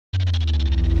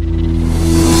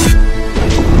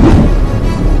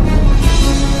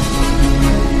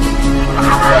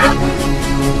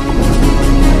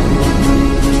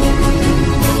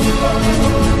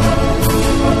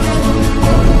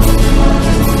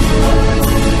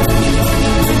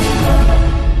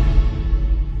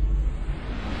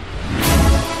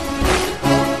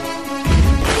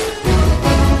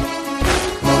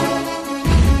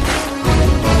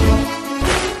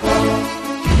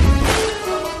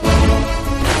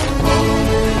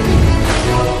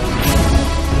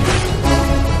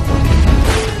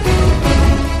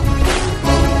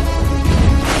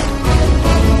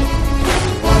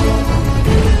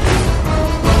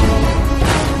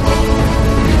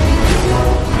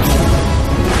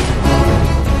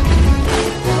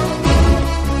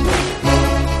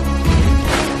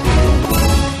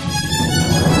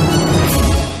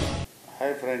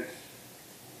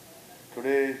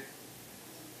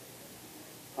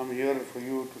I'm here for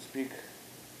you to speak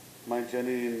my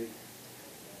journey in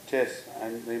chess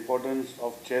and the importance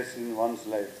of chess in one's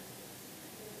life.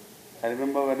 I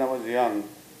remember when I was young,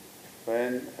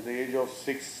 when at the age of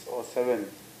 6 or 7,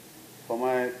 for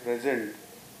my present,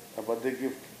 a birthday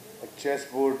gift, a chess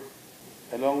board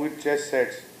along with chess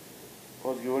sets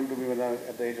was given to me when I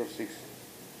at the age of 6.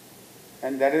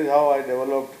 And that is how I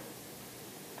developed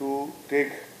to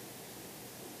take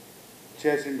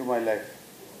chess into my life.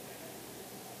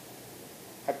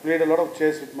 I played a lot of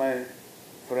chess with my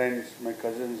friends, my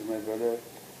cousins, my brother.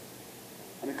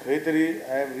 And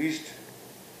I have reached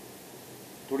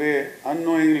today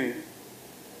unknowingly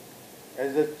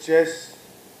as the Chess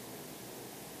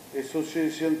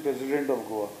Association President of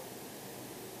Goa.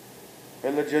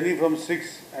 Well, the journey from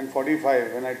 6 and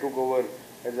 45 when I took over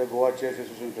as the Goa Chess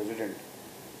Association President.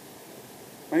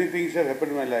 Many things have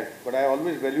happened in my life, but I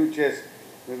always value chess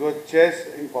because chess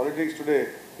in politics today,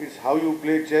 it's how you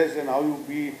play chess and how you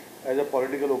be as a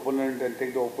political opponent and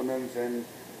take the opponents and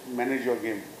manage your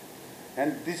game.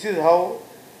 And this is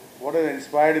what has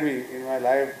inspired me in my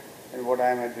life and what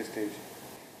I am at this stage.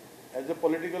 As a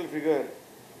political figure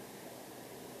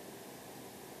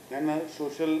and a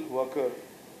social worker,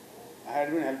 I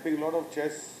had been helping a lot of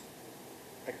chess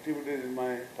activities in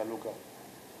my taluka.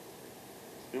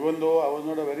 Even though I was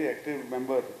not a very active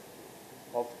member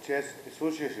of chess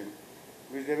association,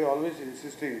 which they were always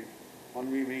insisting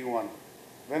on me being one.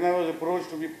 When I was approached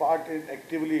to be part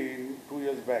actively in 2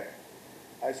 years back,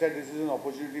 I said this is an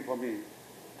opportunity for me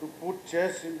to put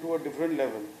chess into a different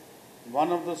level,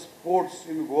 one of the sports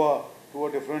in Goa to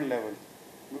a different level.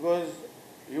 Because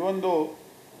even though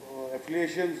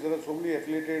affiliations, there are so many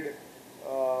affiliated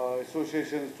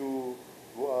associations to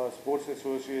Sports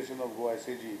Association of Goa,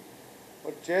 SAG.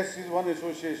 But chess is one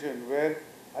association where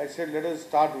I said let us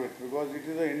start with, because it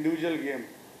is an individual game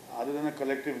other than a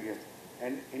collective game.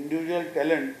 And individual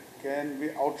talent can be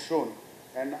outshone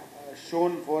and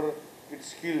shown for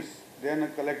its skills than a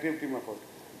collective team effort.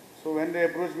 So when they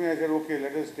approached me, I said, okay,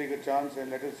 let us take a chance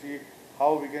and let us see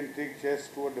how we can take chess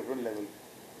to a different level.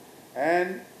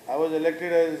 And I was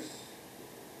elected as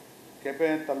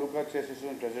Kepe Taluka Chess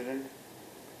Association President.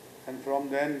 And from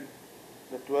then,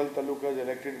 the 12 talukas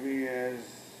elected me as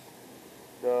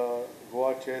the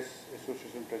Goa Chess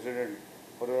Association President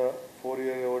for a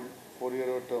four-year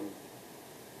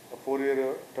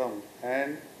term.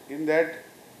 And in that,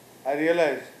 I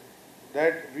realized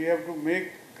that we have to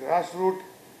make grassroots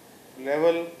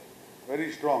level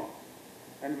very strong.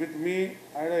 And with me,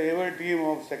 I had an able team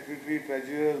of secretary,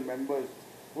 treasurers, members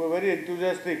who were very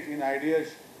enthusiastic in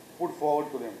ideas put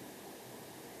forward to them.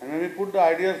 And when we put the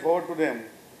ideas forward to them,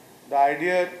 the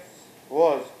idea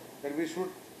was that we should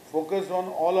focus on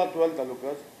all our 12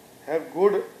 talukas, have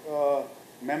good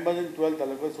members in 12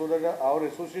 talukas so that our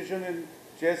association in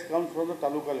chess comes from the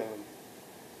taluka level.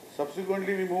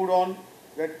 Subsequently, we moved on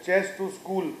that chess to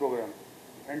school program.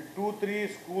 And 2-3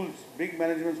 schools, big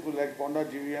management schools like Ponda,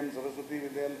 GVM, Saraswati,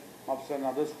 Vidyal, Mapsa and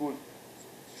other schools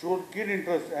showed keen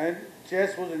interest and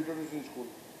chess was introduced in school.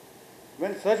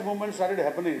 When such movements started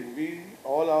happening,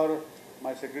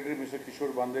 my secretary, Mr.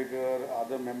 Kishore Bandekar,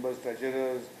 other members,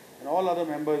 treasurers, and all other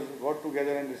members got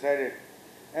together and decided.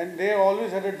 And they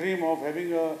always had a dream of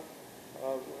having a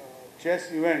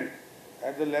chess event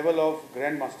at the level of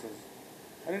grandmasters.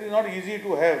 And it is not easy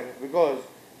to have because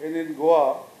in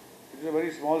Goa, it is a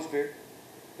very small state.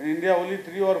 In India, only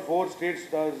 3 or 4 states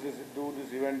do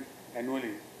this event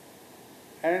annually.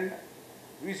 And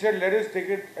we said, let us take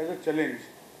it as a challenge.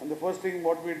 And the first thing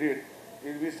what we did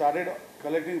is we started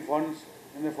collecting funds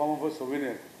in the form of a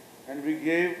souvenir. And we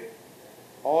gave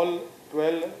all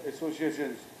 12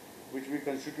 associations which we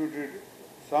constituted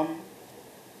some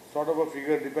sort of a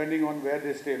figure depending on where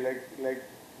they stay. Like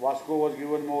Vasco was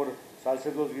given more,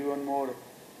 Salsett was given more,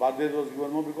 Bades was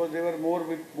given more because they were more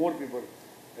with more people.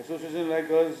 Associations like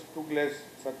us took less,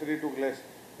 Satri took less.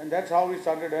 And that's how we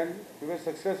started, and we were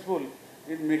successful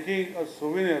in making a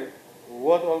souvenir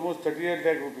worth almost 38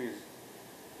 lakh rupees.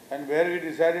 And where we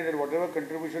decided that whatever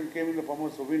contribution came in the form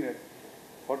of souvenir,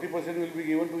 40% will be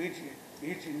given to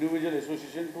each individual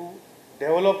association to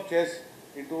develop chess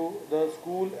into the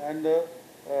school and the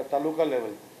taluka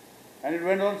level. And it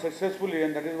went on successfully,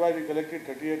 and that is why we collected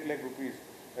 38 lakh rupees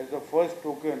as the first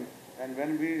token. And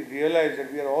when we realized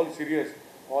that we are all serious,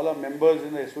 all our members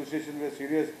in the association were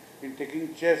serious in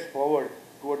taking chess forward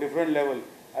to a different level,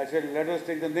 I said, let us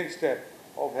take the next step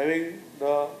of having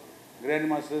the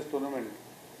Grandmasters tournament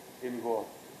in Goa.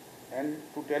 And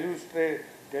to tell you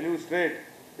straight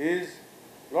is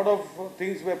a lot of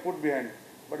things were put behind.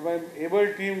 But my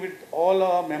able team with all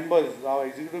our members, our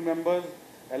executive members,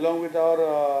 along with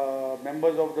our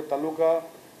members of the taluka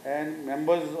and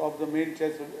members of the main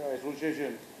chess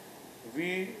association,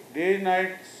 we day and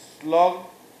night slogged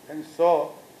and saw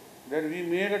that we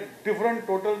made a different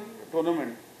total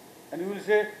tournament. And you will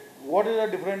say, what is a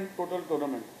different total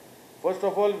tournament? First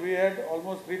of all, we had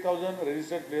almost 3,000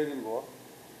 registered players in Goa.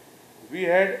 We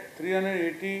had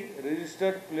 380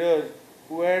 registered players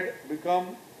who had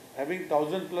become having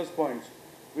 1,000 plus points,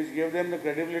 which gave them the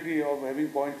credibility of having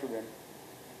points to them.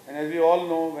 And as we all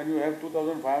know, when you have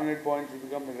 2,500 points, you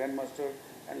become the Grandmaster,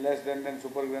 and less than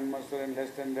Super Grandmaster, and less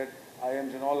than that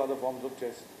IMs and all other forms of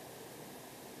chess.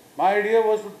 My idea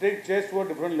was to take chess to a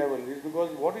different level. Is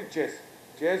because what is chess?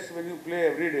 Chess, when you play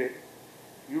every day,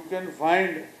 you can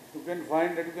find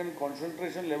that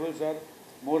concentration levels are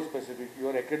more specific.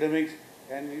 Your academics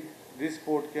and this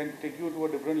sport can take you to a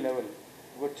different level.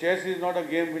 Because chess is not a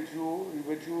game which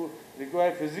you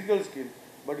require physical skill,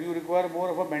 but you require more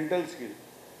of a mental skill.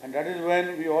 And that is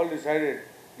when we all decided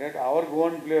that our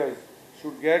Goan players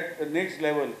should get the next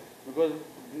level, because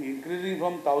increasing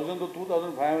from 1,000 to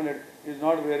 2,500 is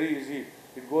not very easy.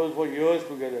 It goes for years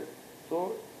together.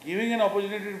 So giving an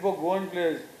opportunity for Goan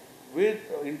players with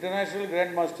international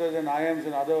grandmasters and IMs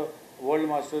and other world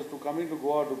masters to come into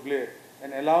Goa to play,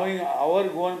 and allowing our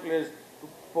Goan players to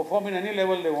perform in any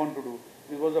level they want to do.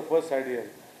 This was the first idea.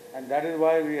 And that is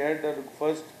why we had the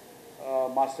first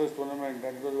Masters tournament,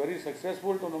 and it was a very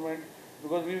successful tournament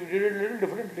because we did it a little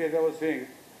differently, as I was saying.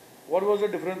 What was the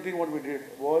different thing what we did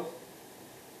was,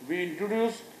 we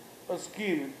introduced a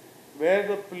scheme where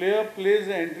the player pays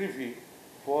the entry fee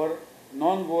for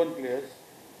non-Goan players,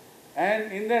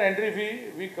 and in that entry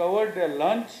fee we covered their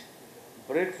lunch,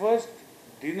 breakfast,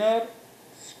 dinner,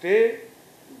 stay,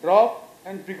 drop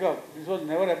and pick up. This was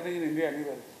never happening in India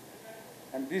anywhere.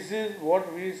 And this is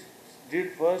what we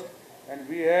did first. And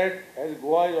we had, as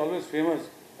Goa is always famous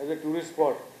as a tourist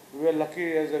spot, we were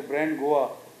lucky as a brand Goa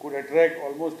could attract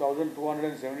almost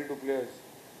 1,272 players,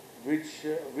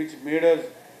 which made us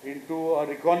into a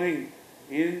reckoning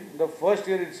in the first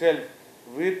year itself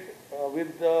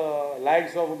with the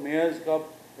likes of Mayor's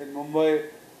Cup in Mumbai,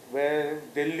 where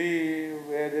Delhi,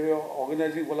 where they were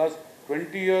organizing for last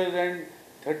 20 years and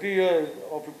 30 years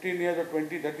or 15 years or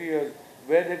 20, 30 years,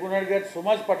 where they could not get so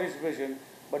much participation,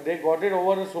 but they got it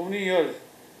over so many years.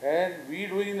 And we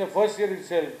doing in the first year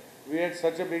itself, we had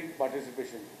such a big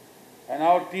participation. And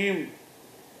our team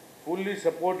fully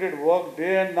supported, worked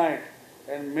day and night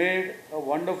and made a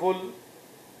wonderful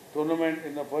tournament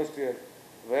in the first year,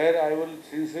 where I will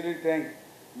sincerely thank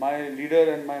my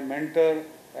leader and my mentor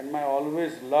and my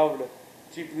always loved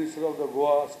Chief Minister of the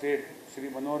Goa state, Shri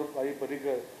Manohar Bhai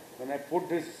Parrikar. When I put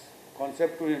this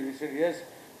concept to him, he said, yes,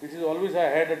 this is always I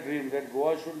had a dream that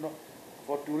Goa should not,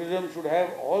 for tourism should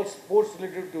have all sports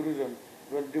related tourism,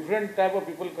 where different type of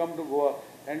people come to Goa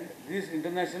and these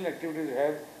international activities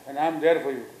have, and I am there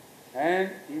for you. And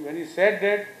when he said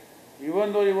that,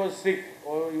 even though he was sick,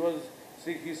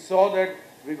 he saw that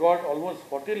we got almost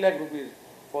 40 lakh rupees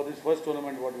for this first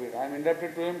tournament what we did. I am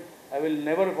indebted to him. I will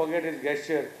never forget his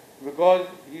gesture, because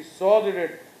he saw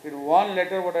that in one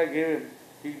letter what I gave him,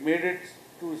 he made it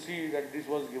to see that this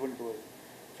was given to us.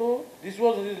 So this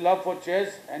was his love for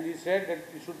chess, and he said that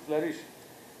it should flourish.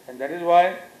 And that is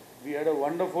why we had a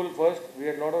wonderful first. We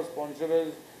had a lot of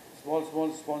sponsors, small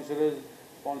sponsors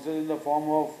in the form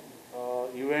of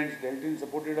events. Deltin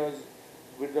supported us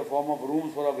with the form of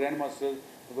rooms for our grandmasters.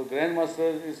 Because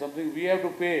grandmasters is something we have to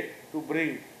pay to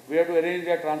bring. We have to arrange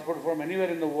their transport from anywhere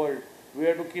in the world. We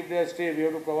have to keep their stay. We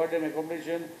have to provide them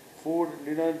accommodation, food,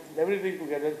 dinner, everything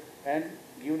together, and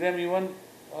give them even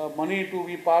money to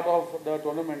be part of the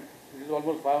tournament. It is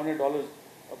almost $500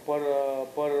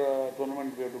 per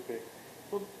tournament we have to pay.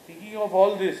 So thinking of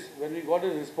all this, when we got a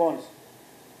response,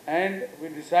 and we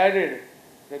decided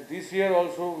that this year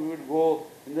also we would go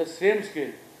in the same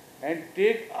scale and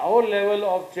take our level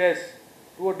of chess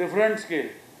to a different scale.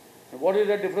 And what is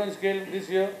that different scale this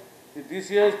year? This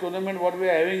year's tournament, what we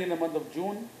are having in the month of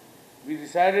June, we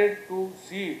decided to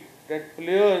see that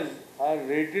players are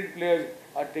rated players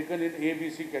are taken in A, B,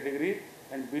 C category,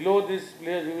 and below these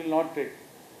players we will not take.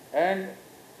 And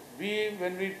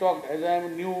when we talked, as I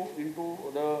am new into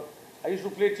I used to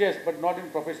play chess but not in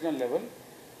professional level,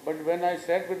 but when I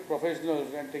sat with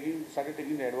professionals and started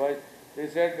taking the advice, they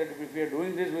said that if we are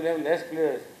doing this, we'll have less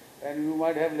players and you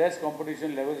might have less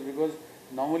competition levels, because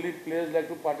normally players like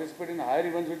to participate in higher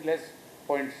events with less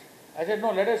points. I said,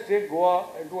 no, let us take Goa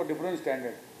into a different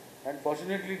standard. And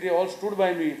fortunately, they all stood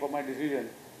by me for my decision.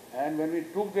 And when we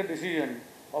took the decision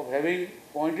of having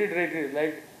pointed rated,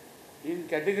 like in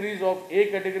categories of A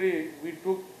category, we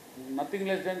took nothing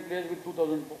less than players with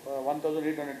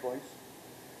 1,800 points.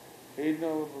 In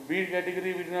beat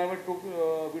category, we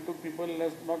took people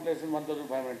not less than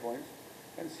 1,500 points,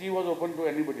 and C was open to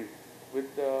anybody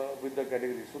with the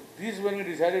category. So this when we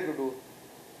decided to do,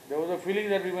 there was a feeling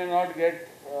that we may not get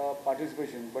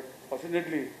participation, but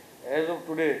fortunately, as of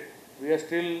today, we are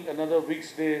still another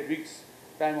week's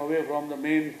time away from the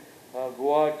main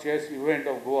Goa chess event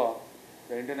of Goa,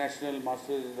 the International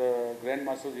Masters, the Grand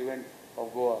Masters event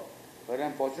of Goa. But I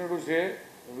am fortunate to say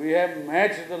we have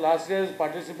matched the last year's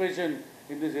participation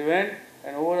in this event,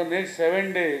 and over the next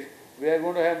 7 days we are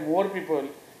going to have more people,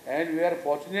 and we are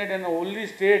fortunate and the only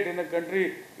state in the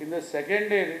country in the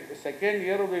second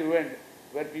year of the event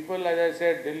where people, as I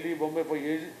said, Delhi, Bombay for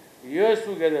years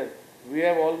together, we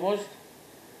have almost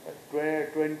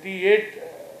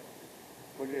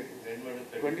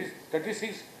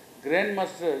 36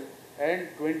 grandmasters and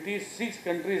 26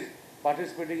 countries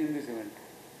participating in this event.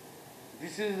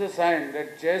 This is the sign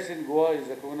that chess in Goa is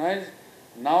recognized.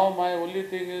 Now my only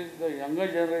thing is the younger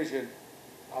generation,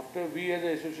 after we as an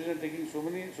association taking so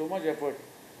much effort,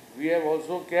 we have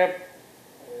also kept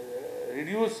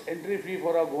reduced entry fee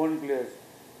for our Goan players,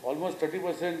 almost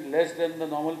 30% less than the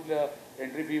normal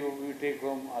entry fee we take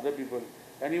from other people.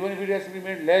 And even if it has to be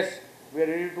made less, we are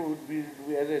ready to be,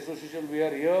 as an association, we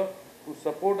are here to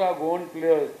support our Goan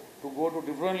players to go to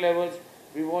different levels.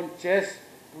 We want chess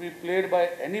to be played by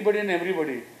anybody and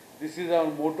everybody. This is our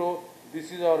motto,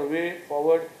 this is our way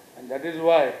forward, and that is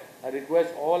why I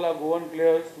request all our Goan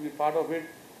players to be part of it.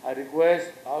 I request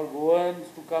our Goans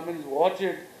to come and watch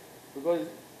it, because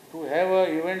to have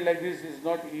an event like this is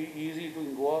not easy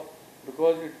in Goa,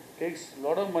 because it takes a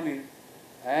lot of money,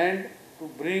 and to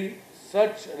bring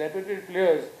such reputed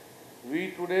players,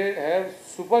 we today have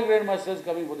super grandmasters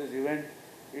coming for this event.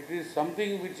 It is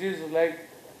something which is like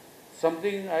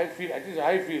something I feel, at least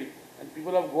I feel, and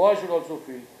people of Goa should also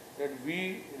feel, that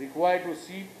we require to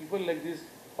see people like this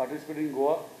participating in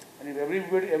Goa. And if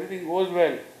everything goes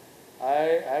well,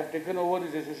 I have taken over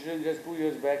this association just 2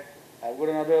 years back. I've got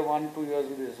another 1-2 years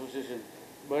with this association.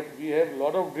 But we have a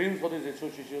lot of dreams for this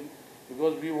association,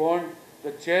 because we want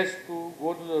the chess to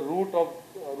go to the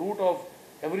root of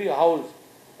every house,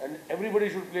 and everybody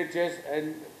should play chess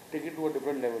and take it to a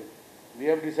different level. We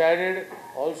have decided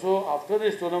also after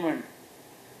this tournament,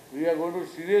 we are going to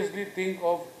seriously think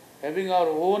of having our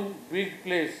own big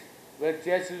place where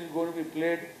chess is going to be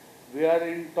played. We are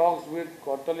in talks with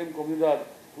Kortalim Comunidad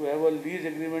to have a lease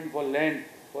agreement for land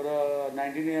for a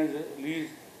 19 years lease,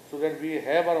 so that we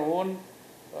have our own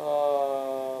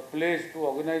place to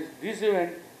organize this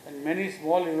event and many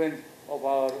small events of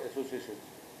our association.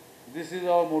 This is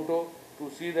our motto, to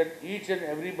see that each and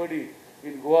everybody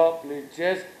in Goa play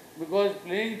chess, because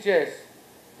playing chess,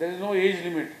 there is no age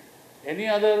limit. Any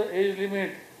other age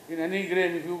limit in any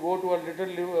game, if you go to a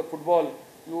little football,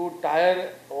 you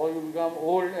tire or you become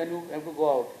old and you have to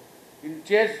go out. In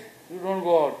chess, you don't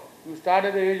go out. You start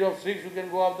at the age of 6, you can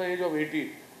go up to the age of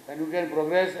 80, and you can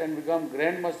progress and become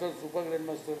grandmaster, super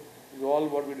grandmaster is all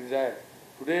what we desire.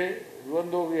 Today,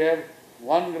 even though we have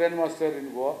one grandmaster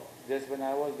in Goa, just when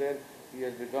I was there, he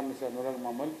has become Mr. Anurag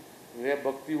Mamal. We have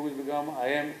Bhakti, who has become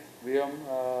IM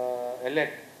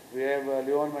elect. We have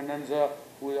Leon Mendoza,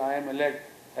 who is IM elect.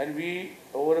 And we,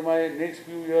 over my next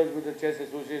few years with the Chess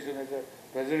Association as a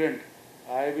president,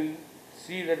 I will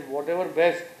see that whatever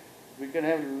best we can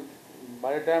have.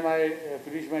 By the time I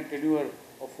finish my tenure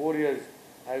of 4 years,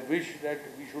 I wish that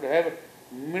we should have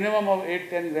minimum of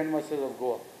 8-10 grandmasters of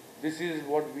Goa. This is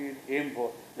what we aim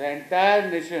for. The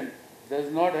entire nation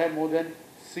does not have more than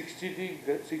 63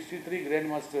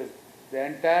 grandmasters. The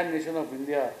entire nation of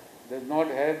India does not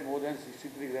have more than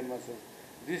 63 grandmasters.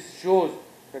 This shows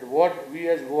that what we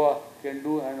as Goa can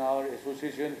do, and our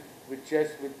association with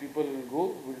chess with people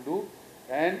will do.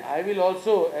 And I will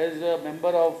also, as a member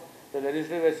of the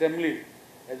Legislative Assembly,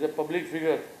 as a public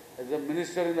figure, as a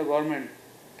minister in the government,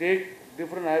 take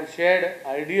different, I have shared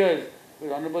ideas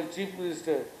with Honorable Chief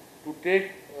Minister to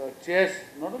take chess,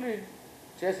 not only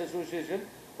chess association,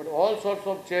 but all sorts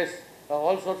of chess,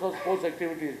 all sorts of sports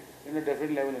activities in a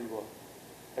different level in Goa.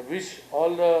 I wish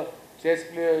all the chess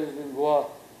players in Goa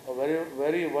a very,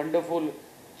 very wonderful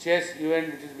chess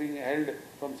event which is being held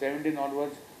from 17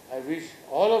 onwards. I wish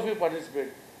all of you participate.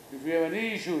 If you have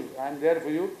any issues, I am there for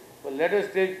you. But let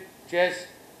us take chess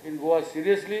in Goa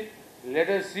seriously. Let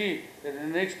us see that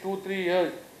in the next 2-3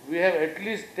 years, we have at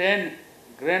least 10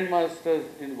 grandmasters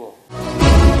in Goa.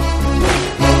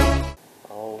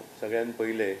 हांव सगळ्यान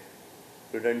पयले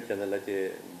prudent चॅनलाचे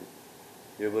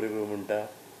देव बरें करूं म्हणटा.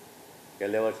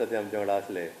 गेल्या वर्सा ते आमचे वांगडा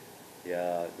आसले ह्या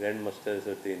ग्रँड मास्टर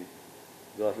सर्तीन,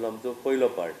 जो आसलो आमचो पयलो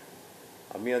पार्ट.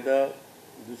 आमी आतां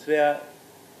दुसऱ्या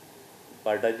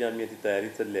पार्टाची आमी ती तयारी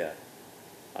चल्ल्या.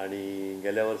 आणि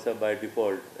गेल्या वर्सा by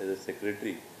default as a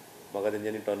secretary म्हाका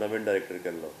तेंच्यांनी टोर्नामेंट डायरेक्टर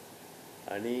केल्लो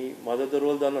आणि माझो तो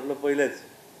रोल जावन आसलो पयलेच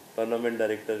tournament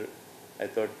director. I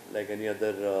thought like any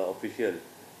other official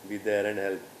be there and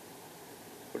help.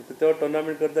 पण तो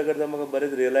टोर्नामेंट करता करता म्हाका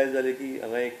बरेंच रियलायज जालें की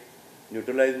हांगा एक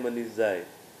न्यूट्रलायज मनीस जाय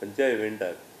खंयच्याय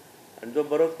इव्हेंटाक आनी जो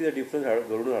बरोच कितें डिफरन्स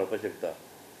घडून हाडपाक शकता.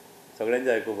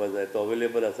 सगळ्यांचें आयकुपाक जाय, तो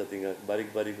अवेलेबल आसा थिंगा,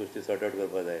 बारीक बारीक गोश्टी सॉर्ट आवट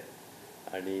करपाक जाय.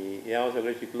 आनी हें हांव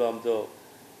सगळें शिकलो आमचो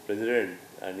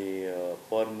प्रेसिडेंट आनी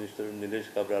फॉरेन मिनिस्टर निलेश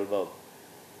काब्राल बाब.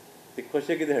 ते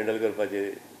कशें कितें हँडल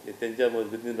करपाचें तेंच्या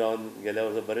मजगतीन रावन गेल्या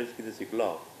वर्सा बरेंच कितें शिकलो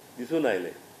हांव, दिसून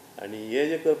आयलें. आनी हें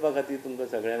जें करपा खातीर तुमकां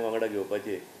सगळ्यांक वांगडा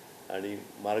घेवपाचें आनी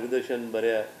मार्गदर्शन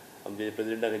बऱ्या आमचे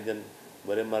प्रेसिडेंटा कडच्यान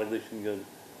बरें मार्गदर्शन घेवन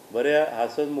बऱ्या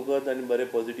हासत मुखत आनी बरें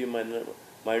पॉझिटीव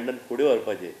मायंडान फुडें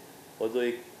व्हरपाचें हो जो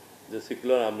एक जो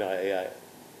शिकलो आमी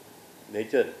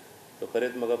नेचर तो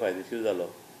खरेंच म्हाका फायदेशीर जालो.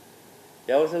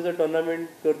 ह्या वर्साचो टोर्नामेंट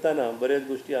करतना बऱ्याच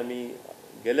गोश्टी आमी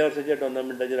गेल्या वर्साच्या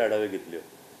टोर्नामेंटाचेर आढावे घेतल्यो.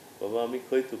 बाबा आमी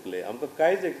खंय चुकले, आमकां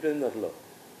कांयच एक्सपिरियन्स नासलो.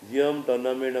 जीएम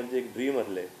टोर्नामेंट आमचें एक ड्रीम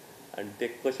आसलें आनी तें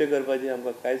कशें करपाचें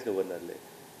आमकां कांयच खबर नासलें.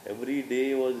 Every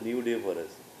day was new day for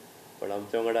us. पण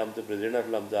आमच्या वांगडा आमचो प्रेसिडेंट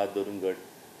आसलो आमचो हात धरून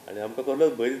घट आनी आमकां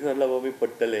कसलोच भंय दिसनासलो बाबा आमी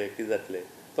पडटले कितें जातलें.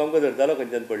 तो आमकां धरतालो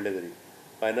खंयच्यान पडले तरी.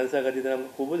 फायनान्सा खातीर ताणें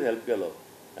आमकां खूबच हेल्प केलो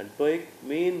आनी तो एक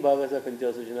मेन भाग आसा खंयच्या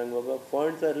असोसिएशनाक बाबा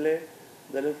फंड्स आसले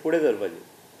जाल्यार फुडें करपाचें.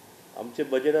 आमचें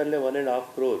बजेट आसलें 1.5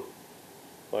 crore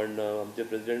पण आमचे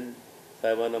प्रेसिडेंट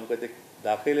साहेबान आमकां ते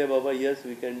दाखयलें बाबा येस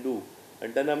वी कॅन डू.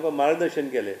 आनी ताणें आमकां मार्गदर्शन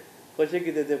केलें कशें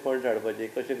कितें ते फंड्स हाडपाचे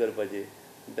कशें करपाचें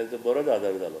आनी तांचो बरोच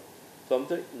आदार जालो. सो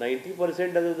आमचो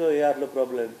 90% जो हे आसलो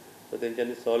प्रॉब्लेम तो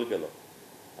तेंच्यांनी सॉल्व केलो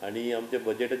आनी आमचे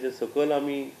बजेटाचे सकयल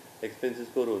आमी एक्सपेन्सीस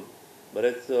करून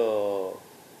बरेच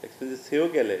एक्सपेन्सीस सेव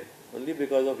केले only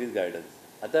because of his guidance.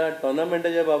 आतां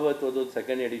टोर्नामेंटाच्या बाबत हो जो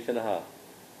सेकंड एडिशन आहा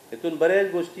हेतून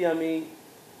बऱ्याच गोश्टी आमी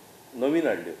नवीन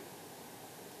हाडल्यो.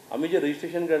 आमी जे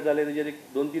रजिस्ट्रेशन करताले तेजेर एक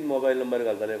 2-3 मोबायल नंबर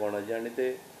घालताले कोणाचे आनी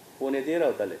ते फोन येतय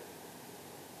रावताले.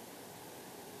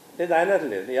 ते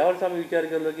जायनासलें. ह्या वर्सा आमी विचार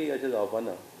केलो की अशें जावपाक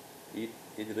ना, ही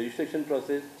रजिस्ट्रेशन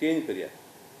प्रोसेस चेंज करया.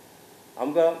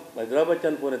 आमकां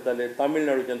हैदराबादच्यान फोन येताले,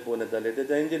 तामिळनाडूच्यान फोन येताले, ते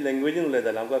तांचे लँग्वेजीन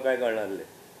उलयताले, आमकां कांय कळनासलें.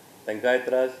 तांकांय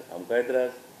त्रास आमकांय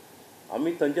त्रास.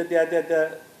 आमी थंयच्या त्या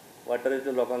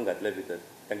वाठारांतल्या लोकांक घातले भितर.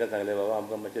 तांकां सांगलें बाबा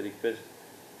आमकां मातशें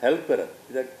रिक्वेस्ट हेल्प करात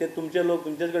कित्याक ते तुमचे लोक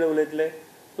तुमचेच कडेन उलयतले,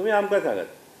 तुमी आमकां सांगात.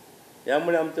 ह्या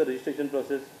मुळे आमचो रजिस्ट्रेशन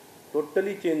प्रोसेस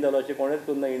टोटली चेंज जालो. अशें कोणेंच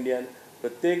करूं ना इंडियान.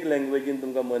 प्रत्येक लँग्वेजीन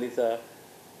तुमकां मनीस आहा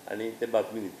आनी ते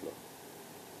बातमी दितलो.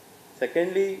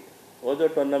 सेकंडली हो जो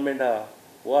टोर्नामेंट आहा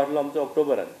हो आसलो आमचो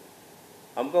ऑक्टोबरान.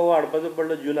 आमकां हो हाडपाचो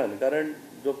पडलो जुनान कारण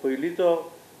जो पयलींचो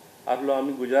आसलो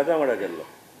आमी गुजराता वांगडा केल्लो.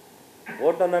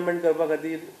 हो टोर्नामेंट करपा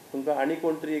खातीर तुमकां आनी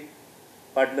कोण तरी एक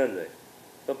पार्टनर जाय.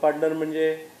 तो पार्टनर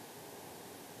म्हणजे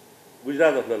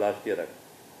गुजरात आसलो लास्ट इयराक.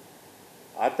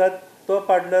 आतां तो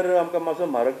पार्टनर आमकां मातसो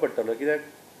म्हारग पडटलो कित्याक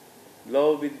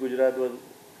love with Gujarat was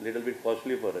little beat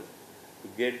costly for us to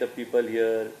get the people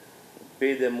here,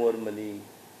 pay them more money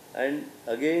and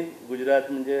again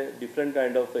Gujarat म्हणजे different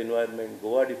kind of environment,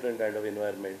 Goa different kind of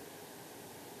environment.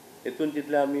 हेतून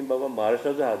चिंतलें आमी बाबा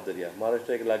महाराष्ट्राचो हात धरया.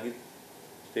 महाराष्ट्र एक लागींच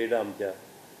स्टेट आहा आमच्या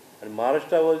आनी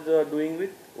Maharashtra was doing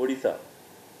with Odisha.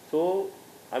 सो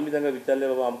आमी तांकां विचारलें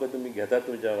बाबा आमकां तुमी घेतात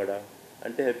तुमच्या वांगडा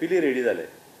आनी ते हॅपिली रेडी जाले.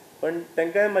 पण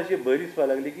तांकांय मातशी भंय दिसपाक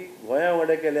लागली की गोंया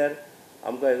वांगडा केल्यार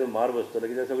आमकां हेजो मार बसतलो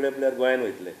कित्याक सगळे प्लेयर गोंयान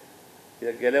वयतले.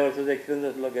 कित्याक गेल्या वर्साचो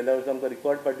एक्सपिरियन्स आसलो. गेल्या वर्सा आमकां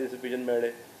रिकॉर्ड पार्टिसिपेशन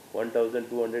मेळ्ळें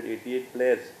 1288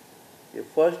 प्लेयर्स. हे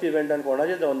फर्स्ट इव्हेंटान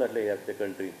कोणाचें जावन नासलें ह्या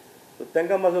कंट्रीन. सो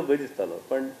तांकां मातसो भंय दिसतालो.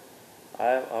 पण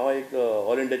हांव एक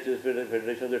ऑल इंडिया चेस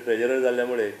फेडरेशनाचो ट्रेजरर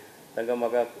जाल्ल्या तांकां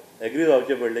म्हाका एग्री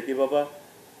जावचें पडलें की बाबा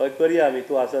हय करया आमी,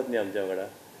 तूं आसात न्ही आमच्या वांगडा.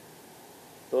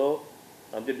 तो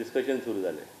आमचें डिस्कशन सुरू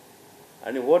जालें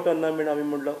आनी हो टोर्नामेंट आमी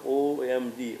म्हणलो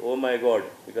OMG oh my God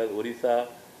because Orissa,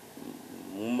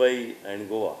 Mumbai and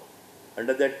Goa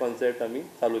under that concept आमी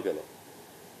चालू केलो.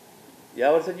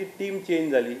 ह्या वर्साची टीम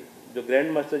चेंज जाली. जो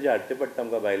ग्रँड मास्टर जे हाडचे पडटा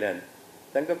आमकां भायल्यान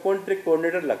तांकां कोण तरी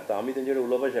कोऑर्डिनेटर लागता. आमी तेंचे कडेन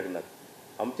उलोवपाक शकनात.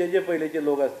 आमचे जे पयलींचे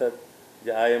लोक आसतात,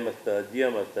 जे IM आसतात,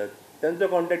 GM आसतात, तांचो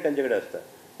कॉन्टॅक्ट तांचे कडेन आसता.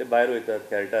 ते भायर वयतात,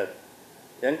 खेळटात.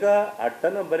 तांकां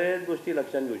हाडटना बरेच गोश्टी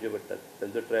लक्षांत घेवच्यो पडटात.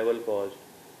 तांचो ट्रॅवल कॉस्ट,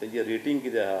 तेंची रेटींग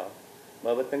कितें आहा,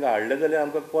 बाबा तांकां हाडलें जाल्यार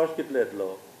आमकां कॉस्ट कितलो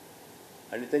येतलो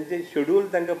आनी तेंचे शेड्यूल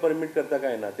तांकां परमीट करता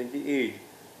काय ना, तेंची एज,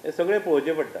 हें सगळें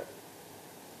पळोवचें पडटा.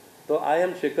 तो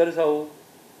IM शेखर साहू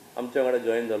आमच्या वांगडा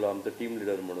जॉयन जालो आमचो टीम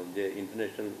लिडर म्हणून. जे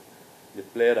इंटरनॅशनल जे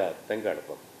प्लेयर आहात तांकां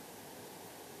हाडपाक.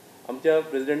 आमच्या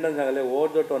प्रेसिडेंटान सांगलें हो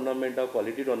जो टोर्नामेंट हा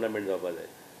क्वॉलिटी टोर्नामेंट जावपाक जाय.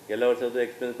 गेल्या वर्साचो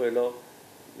एक्सपिरियन्स पळयलो,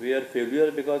 वी आर फेल्युअर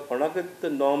बिकॉज कोणाकच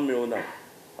नॉर्म मेळूना.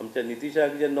 आमच्या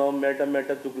नितीशाक जे नॉर्म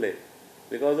मेळटा चुकले.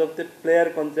 बिकॉज ऑफ ते प्लेयर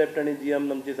कॉन्सेप्ट आणि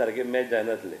GM आमचे सारखे मॅच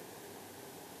जायनासले.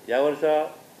 ह्या वर्सा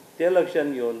ते लक्षात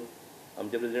घेवन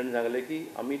आमचे प्रेसिडेंट सांगले की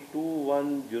आमी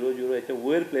 2-1-0-0 हेच्या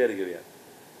वयर प्लेयर घेवया.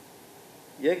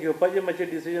 हे घेवपाचें मातशें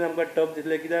डिसिजन आमकां टफ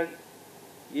दिसलें, कित्याक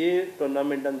हे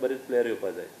टुर्नामेंटान बरेच प्लेयर येवपा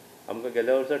जाय. आमकां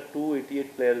गेल्या वर्सा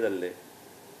 288 प्लेयर जाल्ले.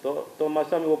 तो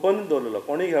मातसो आमी ओपनूच दवरलेलो,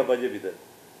 कोणूय खेळपाचे भितर.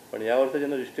 पण ह्या वर्सा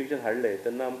जेन्ना रिस्ट्रिक्शन हाडले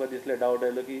तेन्ना आमकां दिसलें, डावट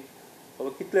आयलो की बाबा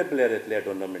कितले प्लेयर येतले ह्या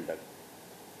टुर्नामेंटाक.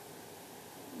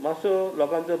 मातसो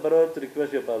लोकांचो बरोच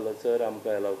रिक्वेस्ट येवपा लागलो, सर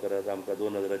आमकां अलाव करात, आमकां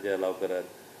 2000चे अलाव करात.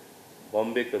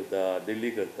 बॉम्बे करता, दिल्ली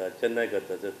करता, चेन्नय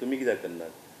करता, सर तुमी कित्याक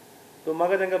करनात. सो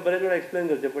म्हाका तांकां बरेच वेळा एक्सप्लेन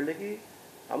करचें पडलें की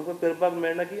आमकां करपाक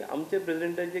मेळना, की आमचे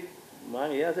प्रेसिडेंटाचे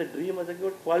हे आसा ड्रीम आसा की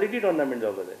क्वालिटी टुर्नामेंट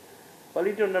जावपाक जाय.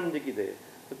 क्वालिटी टुर्नामेंट म्हणजे कितें,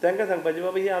 सो तांकां सांगपाचें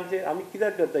बाबा हे आमी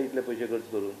कित्याक करता इतले पयशे खर्च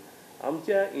करून.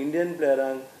 आमच्या इंडियन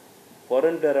प्लेयरांक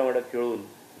फॉरेन प्लेयरां वांगडा खेळून,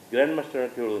 ग्रँड मास्टरां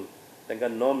खेळून तांकां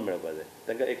नॉर्म मेळपा जाय,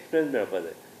 तांकां एक्सपिरियन्स मेळपा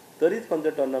जाय, तरीच खंयचो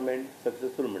टुर्नामेंट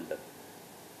सक्सेसफूल म्हणटात.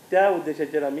 त्या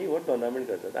उद्देशाचेर आमी हो टुर्नामेंट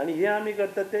करतात. आनी हे आमी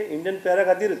करतात ते इंडियन प्लेयरा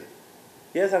खातीरच.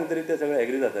 हे सांगतरी ते सगळे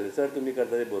एग्री जाताले, सर तुमी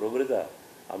करता ते बरोबरच आहा,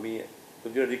 आमी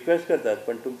तुमचे रिक्वेस्ट करतात,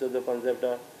 पण तुमचो जो कॉन्सेप्ट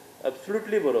आहा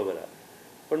एब्सोल्युटली बरोबर आहा.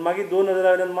 पण मागीर 2000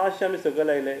 वयल्यान मातशे आमी सकयल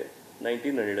आयले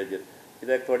 1900चेर,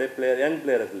 कित्याक थोडे प्लेयर यंग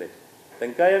प्लेयर आसले,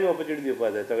 तांकांय आमी ऑपॉर्च्युनिटी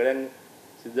दिवपाक जाय. सगळ्यांक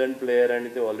सिजन प्लेयर आनी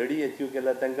ते ऑलरेडी अचीव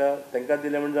केला तांकां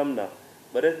दिलें म्हण जमना.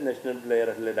 बरेच नॅशनल प्लेयर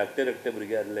आसले, धाकटे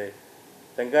भुरगे आसले,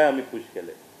 तांकांय आमी पुश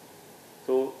केले.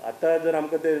 सो आतां जर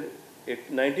आमकां ते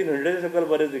 1900 सकयल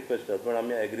बरेच रिक्वेस्ट आसात, पण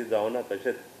आमी एग्री जावना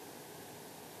कशेंच.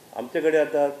 आमचे कडेन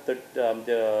आतां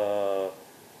आमच्या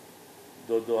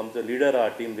जो आमचो लिडर आहा,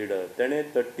 टीम लिडर, तेणें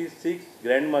 36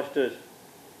 ग्रँड मास्टर्स,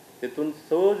 तेतून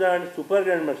 6 जाण सुपर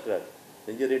ग्रँड मास्टर आहात,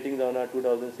 तेंची रेटींग जावना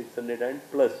 2600 and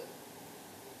plus.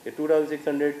 Hey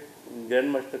 2600 grand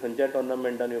master खंयच्या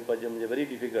टुर्नामेंटान येवपाचें म्हणजे व्हेरी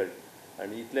डिफिकल्ट.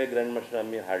 आनी इतले ग्रँड मास्टर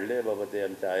आमी हाडले बाबा ते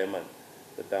आमच्या आयमान,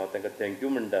 तर हांव तांकां थँक्यू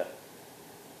म्हणटा.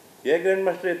 हे ग्रँड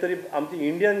मास्टर येतरी आमचे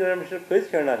इंडियन ग्रँड मास्टर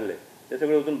खंयच खेळनासले, ते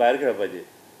सगळे वचून भायर खेळपाचे.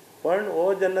 पण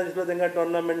हो जेन्ना दिसलो तांकां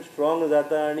टुर्नामेंट स्ट्रॉंग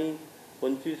जाता आनी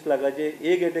 25 लाखाचे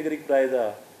ए कॅटेगरीक प्रायज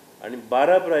आहा आनी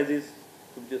 12 प्रायजीस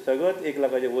तुमचे सगळेच 1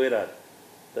 लाखाचे वयर आहात,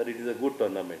 तर it is a good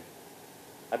tournament.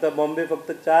 आतां बॉम्बे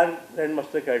फक्त 4 ग्रँड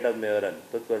मास्टर खेळटात मेयरान,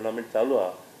 तो टुर्नामेंट चालू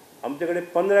आहा. आमचे कडेन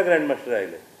 15 ग्रँड मास्टर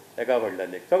आयले एका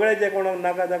फाटल्यान एक, सगळे जे कोणाक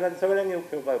नाका ताका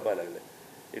सगळ्यांक खेळपाक येवपाक लागले.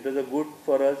 It was a good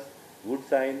for us, good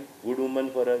Sion, good woman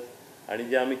for us. आनी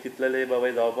जे आमी चिंतलेले बाबा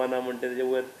जावपा ना म्हणटा तेजे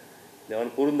वयर देवान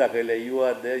करून दाखयले, you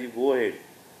are there, you go head.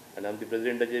 आनी आमचे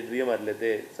प्रेसिडेंटाचे ड्रीम आसले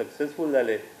ते सक्सेसफूल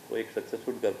जाले. हो एक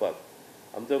सक्सेसफूल करपाक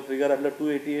आमचो फिगर आसलो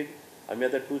 288, आमी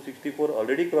आतां 264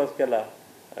 ऑलरेडी क्रॉस केला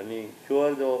आनी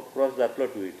शुअर जो क्रॉस जातलो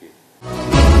 288.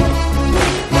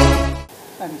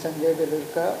 I'm Sanjay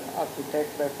Belurkar,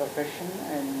 architect by profession,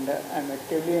 and I'm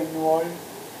actively involved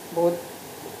both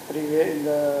in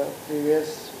the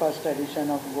previous first edition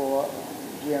of Goa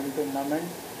GM tournament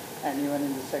and even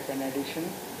in the second edition.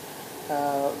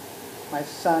 My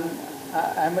son,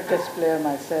 I'm a chess player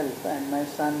myself, and my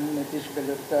son Nitish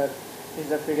Belurkar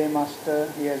is a FIDE master.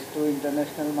 He has 2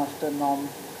 international master norms,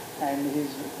 and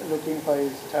he's looking for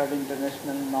his 3rd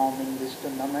international norm in this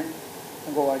tournament,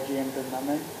 Goa GM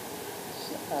tournament.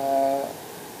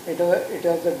 It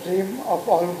was a dream of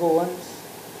all Goans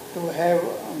to have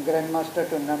a Grandmaster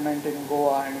tournament in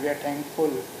Goa, and we are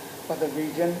thankful for the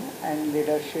vision and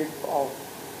leadership of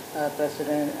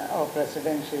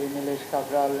President Shri Nilesh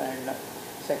Kabral and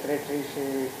Secretary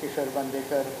Shri Kishore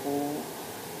Bandekar, who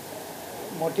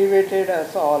motivated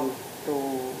us all to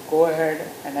go ahead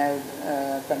and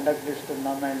conduct this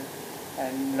tournament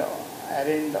and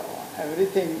arrange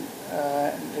everything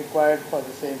required for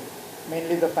the same,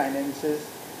 mainly the finances.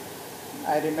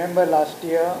 I remember last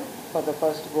year for the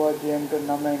first Goa GM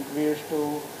tournament, we used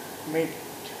to meet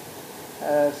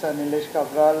Sir Nilesh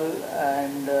Kabral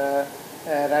and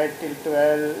right till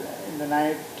 12 in the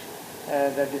night.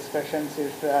 The discussions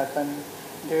used to happen.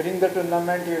 During the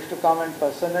tournament, he used to come and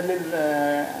personally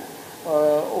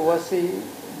oversee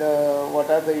what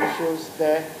are the issues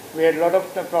there. We had a lot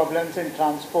of problems in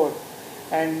transport,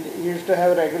 and he used to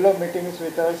have regular meetings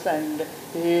with us, and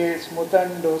he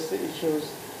smoothened those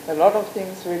issues. A lot of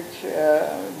things which,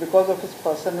 because of his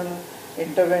personal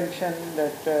intervention,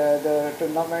 that the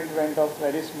tournament went off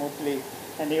very smoothly.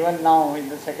 And even now in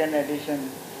the second edition,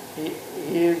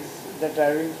 he is the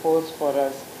driving force for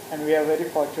us, and we are very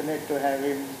fortunate to have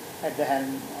him at the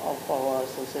helm of our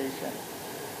association.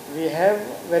 We have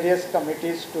various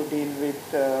committees to deal with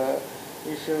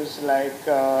issues like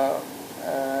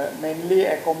mainly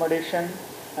accommodation,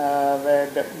 where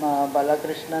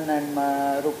Balakrishnan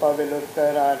and Rupa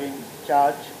Belurkar are in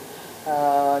charge.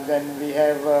 Then we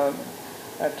have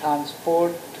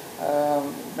transport,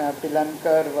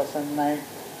 Pilankar, Vasant Naik,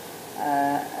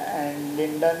 and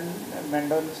Lyndon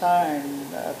Mendonça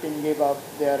and Pingi Bab,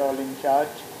 they are all in charge.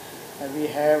 We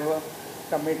have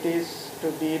committees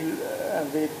to deal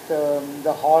with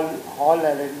the hall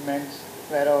arrangements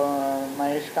where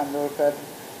Mahesh Kandorkar,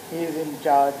 he is in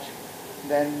charge.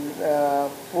 Then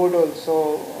food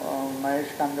also,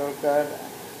 Mahesh Kandorkar,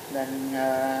 then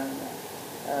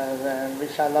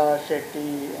Vishala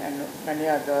Shetty and many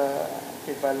other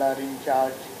people are in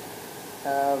charge.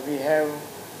 We have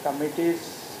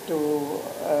committees to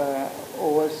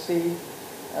oversee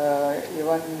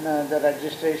even the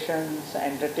registrations,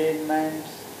 entertainment,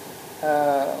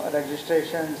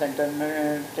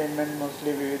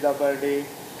 mostly Vivida Birthday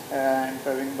and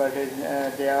Praveen Birthday,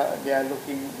 they are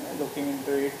looking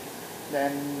into it.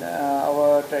 Then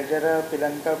our treasurer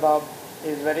Pilankar Bab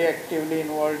is very actively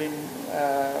involved in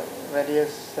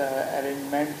various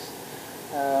arrangements,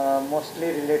 mostly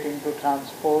relating to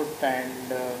transport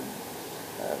and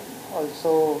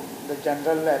also the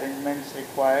general arrangements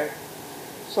required.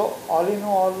 So all in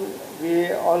all,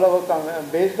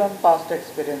 based on past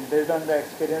experience, based on the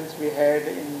experience we had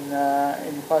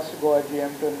in first Goa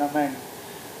GM tournament,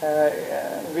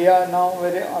 we are now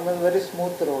on a very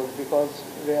smooth road, because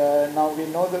we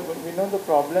know the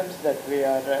problems that we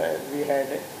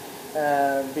had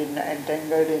been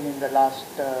entangled in the last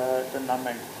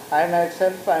tournament. I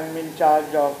myself am in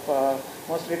charge of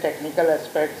mostly technical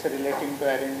aspects relating to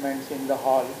arrangements in the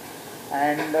hall.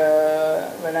 And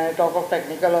when I talk of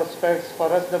technical aspects,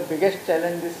 for us the biggest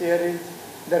challenge this year is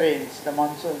the rains, the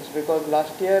monsoons, because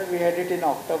last year we had it in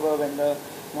October when the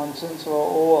monsoons were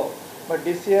over. But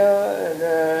this year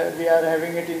we are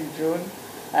having it in June,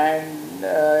 and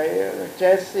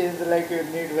chess is like you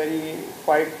need very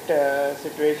quiet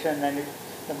situation, and if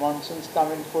the monsoons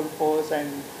come in full force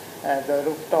and the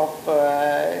rooftop,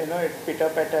 it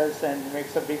pitter-patters and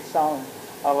makes a big sound,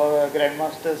 our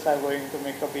grandmasters are going to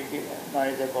make a big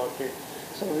noise about it.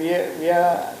 So we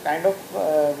are kind of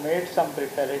made some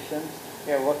preparations.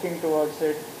 We are working towards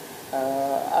it.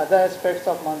 Other aspects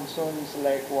of monsoons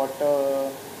like water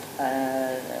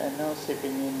and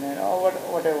seeping in and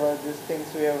whatever these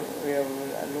things we have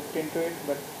looked into it.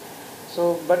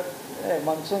 But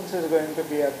monsoons is going to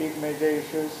be a big major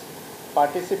issues.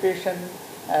 Participation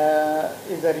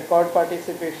is a record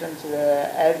participation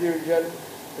as usual.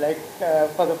 Like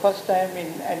for the first time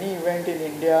in any event in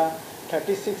India,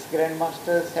 36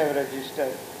 grandmasters have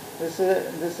registered. This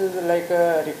is like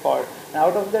a record. And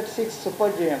out of that, 6 super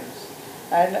GMs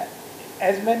and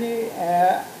as many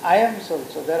IMs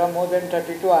also. There are more than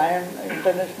 32 IM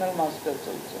international masters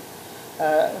also.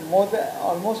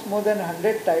 Almost more than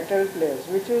 100 title players,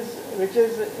 which is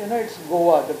it's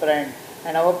Goa, the brand,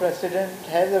 and our president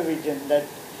has a vision that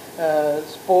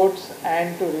sports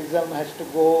and tourism has to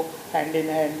go hand in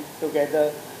hand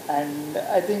together, and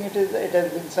I think it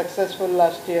has been successful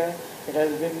last year. It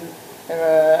has been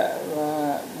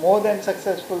more than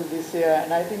successful this year,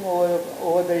 and I think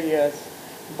over the years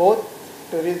both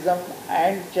tourism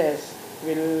and chess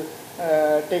will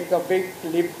take a big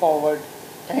leap forward.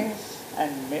 Thanks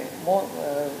and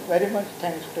very much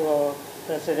thanks to our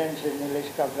President Shri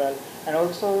Nilesh Kabral and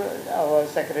also our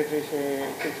Secretary Shri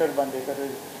Kishore Bandekar, who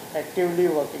is actively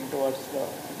working towards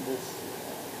these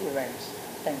events.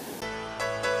 Thank you.